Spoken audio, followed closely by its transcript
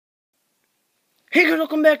Hey guys,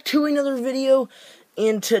 welcome back to another video,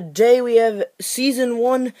 and today we have Season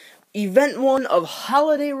 1, Event 1 of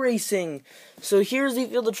Holiday Racing. So here's the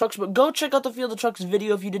Field of Trucks, but go check out the Field of Trucks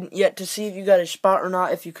video if you didn't yet to see if you got a spot or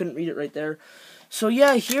not, if you couldn't read it right there. So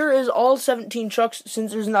yeah, here is all 17 trucks.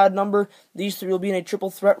 Since there's an odd number, these three will be in a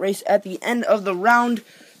triple threat race at the end of the round.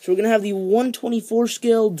 So we're going to have the 124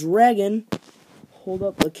 scale Dragon. Hold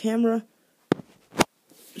up the camera.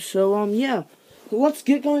 So, yeah. Let's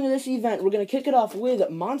get going to this event. We're going to kick it off with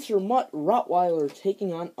Monster Mutt Rottweiler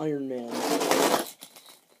taking on Iron Man.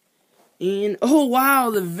 And, oh wow,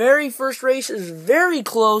 the very first race is very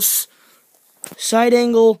close. Side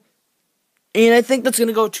angle. And I think that's going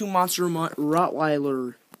to go to Monster Mutt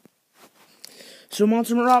Rottweiler. So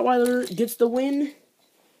Monster Mutt Rottweiler gets the win.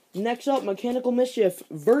 Next up, Mechanical Mischief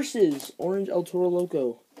versus Orange El Toro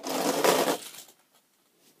Loco.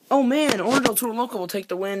 Oh man, Orange El Toro Loco will take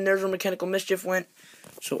the win. There's where Mechanical Mischief went.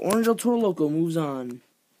 So Orange El Toro Loco moves on.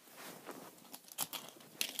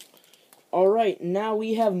 Alright, now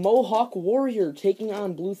we have Mohawk Warrior taking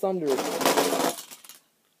on Blue Thunder.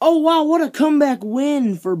 Oh wow, what a comeback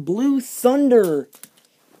win for Blue Thunder.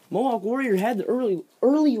 Mohawk Warrior had the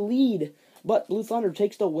early lead, but Blue Thunder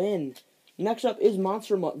takes the win. Next up is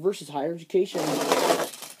Monster Mutt versus Higher Education.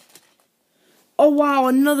 Oh wow,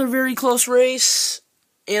 another very close race.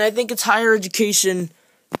 And I think it's Higher Education.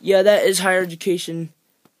 Yeah, that is Higher Education.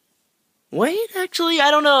 Wait, actually,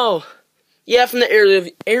 I don't know. Yeah, from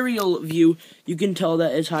the aerial view, you can tell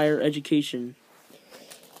that is Higher Education.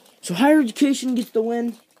 So Higher Education gets the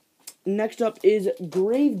win. Next up is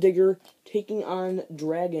Gravedigger taking on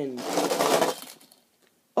Dragon.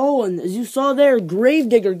 Oh, and as you saw there,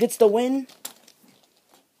 Gravedigger gets the win.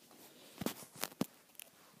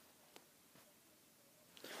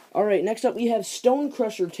 Alright, next up we have Stone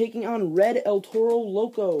Crusher taking on Red El Toro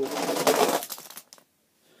Loco.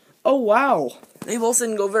 Oh wow, they both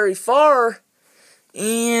didn't go very far.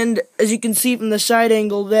 And as you can see from the side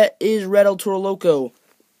angle, that is Red El Toro Loco.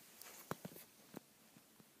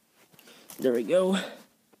 There we go.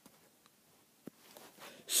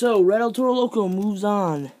 So, Red El Toro Loco moves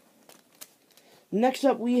on. Next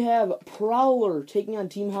up we have Prowler taking on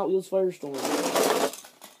Team Hot Wheels Firestorm.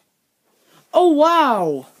 Oh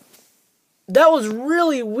wow! That was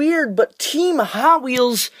really weird, but Team Hot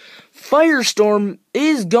Wheels Firestorm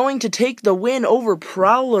is going to take the win over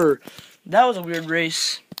Prowler. That was a weird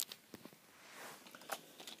race.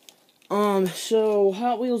 So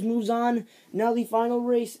Hot Wheels moves on. Now the final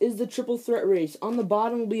race is the triple threat race. On the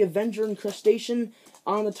bottom will be Avenger and Crustacean.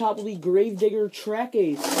 On the top will be Gravedigger Track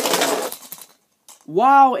Ace.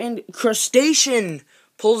 Wow, and Crustacean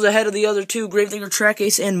pulls ahead of the other two, Gravedigger Track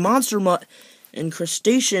Ace and Monster Mutt. And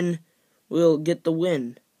Crustacean will get the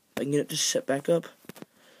win. If I can get it to set back up.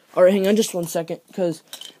 Alright, hang on just 1 second, because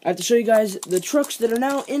I have to show you guys the trucks that are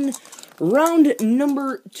now in round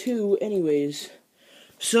number 2 anyways.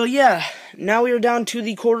 So yeah, now we are down to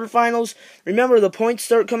the quarterfinals. Remember, the points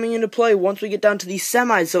start coming into play once we get down to the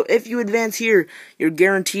semis. So if you advance here, you're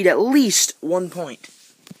guaranteed at least 1 point.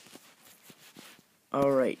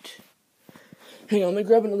 Alright. Hang on, let me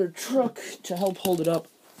grab another truck to help hold it up.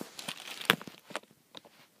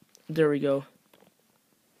 There we go.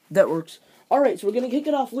 That works. Alright, so we're going to kick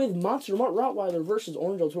it off with Monster Mutt Rottweiler versus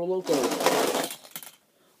Orange El Toro Loco.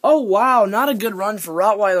 Oh, wow, not a good run for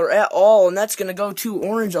Rottweiler at all, and that's going to go to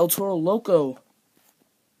Orange El Toro Loco.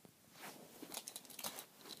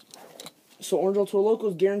 So Orange El Toro Loco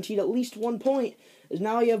is guaranteed at least 1 point, as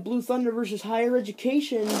now you have Blue Thunder versus Higher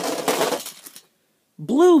Education.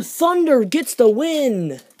 Blue Thunder gets the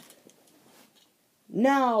win!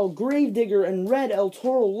 Now, Gravedigger and Red El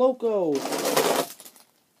Toro Loco.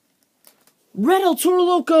 Red El Toro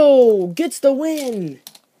Loco gets the win!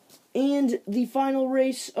 And the final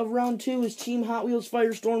race of round 2 is Team Hot Wheels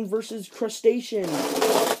Firestorm versus Crustacean.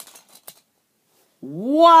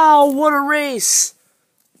 Wow, what a race!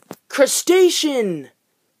 Crustacean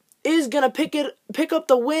is gonna pick up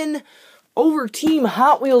the win over Team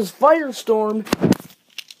Hot Wheels Firestorm.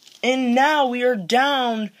 And now we are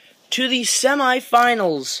down to the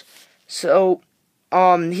semifinals. So,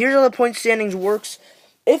 here's how the point standings works.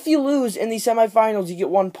 If you lose in the semifinals, you get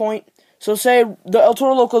 1 point. So say the El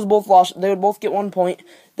Toro Locos both lost, they would both get 1 point.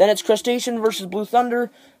 Then it's Crustacean versus Blue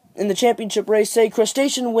Thunder in the championship race. Say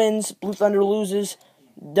Crustacean wins, Blue Thunder loses.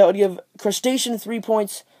 That would give Crustacean 3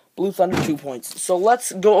 points, Blue Thunder 2 points. So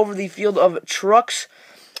let's go over the field of trucks.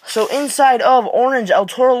 So inside of Orange El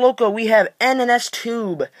Toro Loco, we have N&S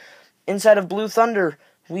Tube. Inside of Blue Thunder,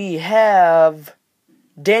 we have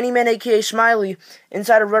Man AKA Smiley.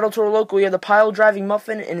 Inside of Red El Toro Loco, we have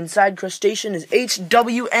ThePileDrivingMuffin, and inside Crustacean is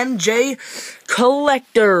HWMJ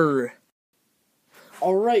Collector.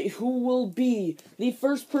 Alright, who will be the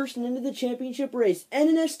first person into the championship race?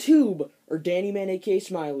 NNS Tube or Man AKA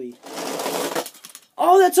Smiley?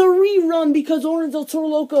 Oh, that's a rerun because Orange El Toro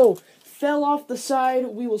Loco fell off the side.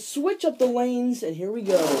 We will switch up the lanes, and here we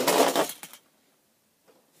go.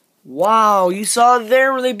 Wow, you saw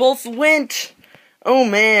there where they both went. Oh,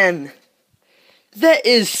 man. That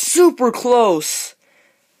is super close.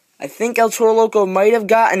 I think El Toro Loco might have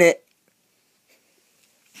gotten it.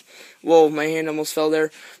 Whoa, my hand almost fell there.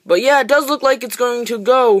 But yeah, it does look like it's going to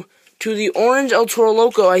go to the Orange El Toro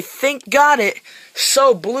Loco. I think got it.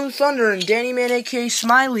 So, Blue Thunder and Man AKA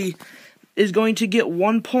Smiley is going to get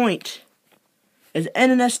 1 point. As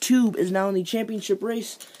NNS Tube is now in the championship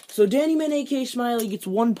race. So, Man AKA Smiley gets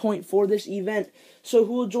 1 point for this event. So,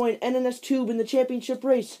 who will join NNS Tube in the championship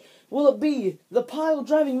race? Will it be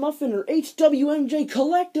ThePileDrivingMuffin or HWMJ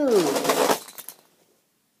Collector?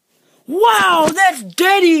 Wow, that's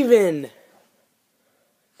dead even!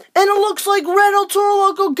 And it looks like Red El Toro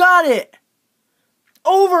Loco got it!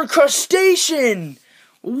 Over Crustacean!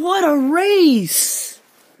 What a race!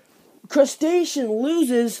 Crustacean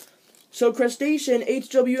loses, so Crustacean,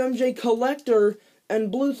 HWMJ Collector,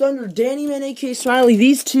 and Blue Thunder, Man AKA Smiley,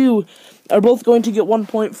 these two are both going to get 1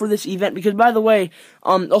 point for this event, because by the way,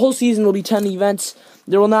 the whole season will be 10 events.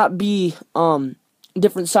 There will not be,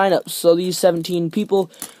 different signups, so these 17 people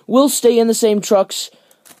will stay in the same trucks.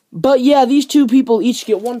 But yeah, these two people each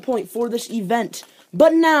get 1 point for this event.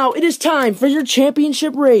 But now it is time for your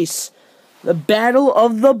championship race. The Battle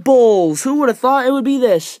of the Bulls. Who would have thought it would be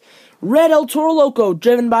this? Red El Toro Loco,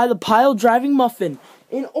 driven by ThePileDrivingMuffin.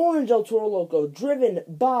 And Orange El Toro Loco, driven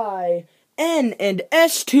by N and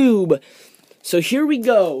S Tube. So here we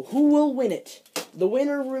go. Who will win it? The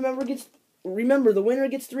winner, remember, the winner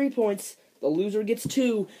gets 3 points. The loser gets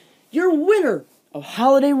 2. Your winner of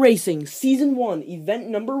Holiday Racing Season 1, Event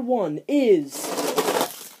Number 1 is...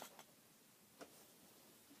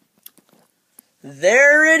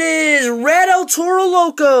 There it is! Red El Toro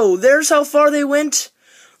Loco! There's how far they went.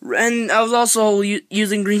 And I was also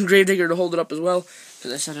using Green Gravedigger to hold it up as well,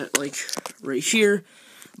 because I set it, like, right here.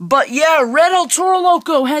 But yeah, Red El Toro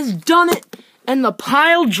Loco has done it, and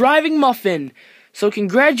ThePileDrivingMuffin. So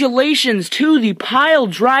congratulations to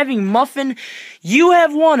ThePileDrivingMuffin. You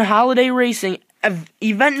have won Holiday Racing,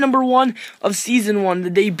 event number 1 of Season 1, the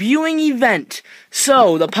debuting event.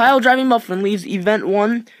 So, ThePileDrivingMuffin leaves event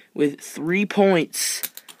 1 with 3 points.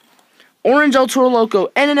 Orange El Toro Loco,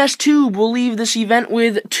 NNS Tube will leave this event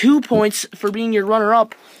with 2 points for being your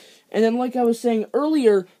runner-up. And then, like I was saying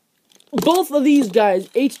earlier, both of these guys,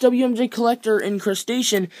 HWMJ Collector and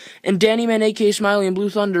Crustacean, and Man AKA Smiley and Blue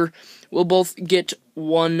Thunder, will both get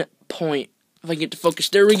 1 point. If I get to focus,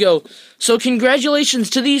 there we go. So congratulations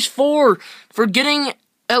to these 4 for getting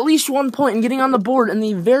at least 1 point and getting on the board in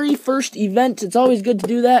the very first event. It's always good to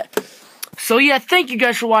do that. So yeah, thank you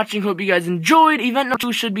guys for watching. Hope you guys enjoyed. Event number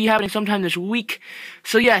 2 should be happening sometime this week.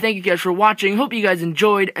 So yeah, thank you guys for watching. Hope you guys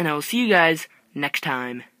enjoyed, and I will see you guys next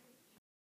time.